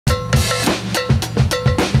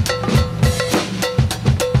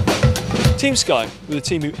Team Sky were the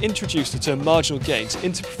team who introduced the term marginal gains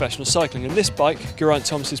into professional cycling, and this bike, Geraint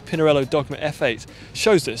Thomas's Pinarello Dogma F8,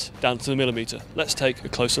 shows this down to the millimetre. Let's take a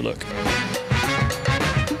closer look.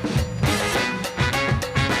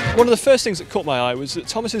 One of the first things that caught my eye was that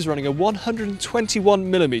Thomas is running a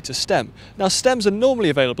 121mm stem. Now, stems are normally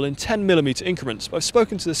available in 10mm increments, but I've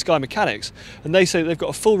spoken to the Sky mechanics and they say that they've got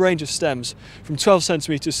a full range of stems from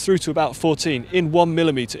 12cm through to about 14 in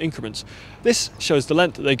 1mm increments. This shows the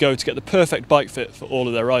length that they go to get the perfect bike fit for all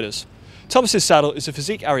of their riders. Thomas's saddle is a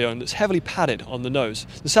Fizik Arione that's heavily padded on the nose.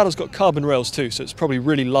 The saddle's got carbon rails too, so it's probably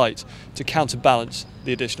really light to counterbalance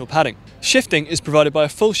the additional padding. Shifting is provided by a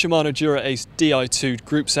full Shimano Dura-Ace Di2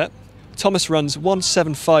 group set. Thomas runs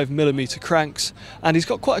 175mm cranks, and he's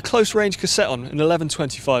got quite a close range cassette on, an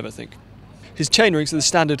 1125 I think. His chainrings are the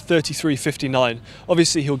standard 33/59.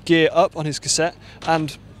 Obviously he'll gear up on his cassette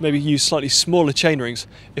and maybe use slightly smaller chainrings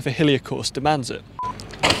if a hillier course demands it.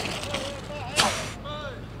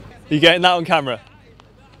 Are you getting that on camera?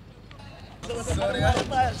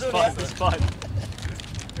 It's fine.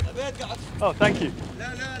 Oh, thank you.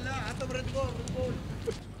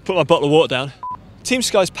 Put my bottle of water down. Team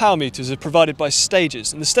Sky's power meters are provided by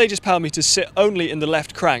stages, and the stages power meters sit only in the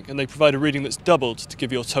left crank and they provide a reading that's doubled to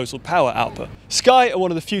give you your total power output. Sky are one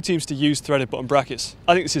of the few teams to use threaded bottom brackets.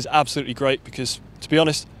 I think this is absolutely great because, to be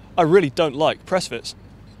honest, I really don't like press fits.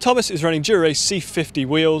 Thomas is running Dura-Ace C50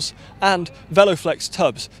 wheels and Veloflex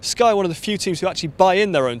tubs. Sky are one of the few teams who actually buy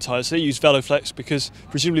in their own tyres. They use Veloflex because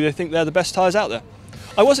presumably they think they're the best tyres out there.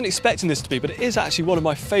 I wasn't expecting this to be, but it is actually one of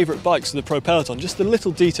my favourite bikes of the Pro Peloton. Just the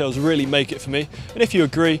little details really make it for me. And if you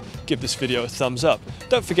agree, give this video a thumbs up.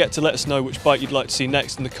 Don't forget to let us know which bike you'd like to see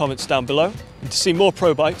next in the comments down below. And to see more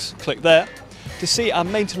Pro bikes, click there. To see our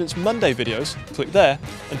Maintenance Monday videos, click there.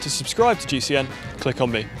 And to subscribe to GCN, click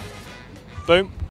on me. Boom.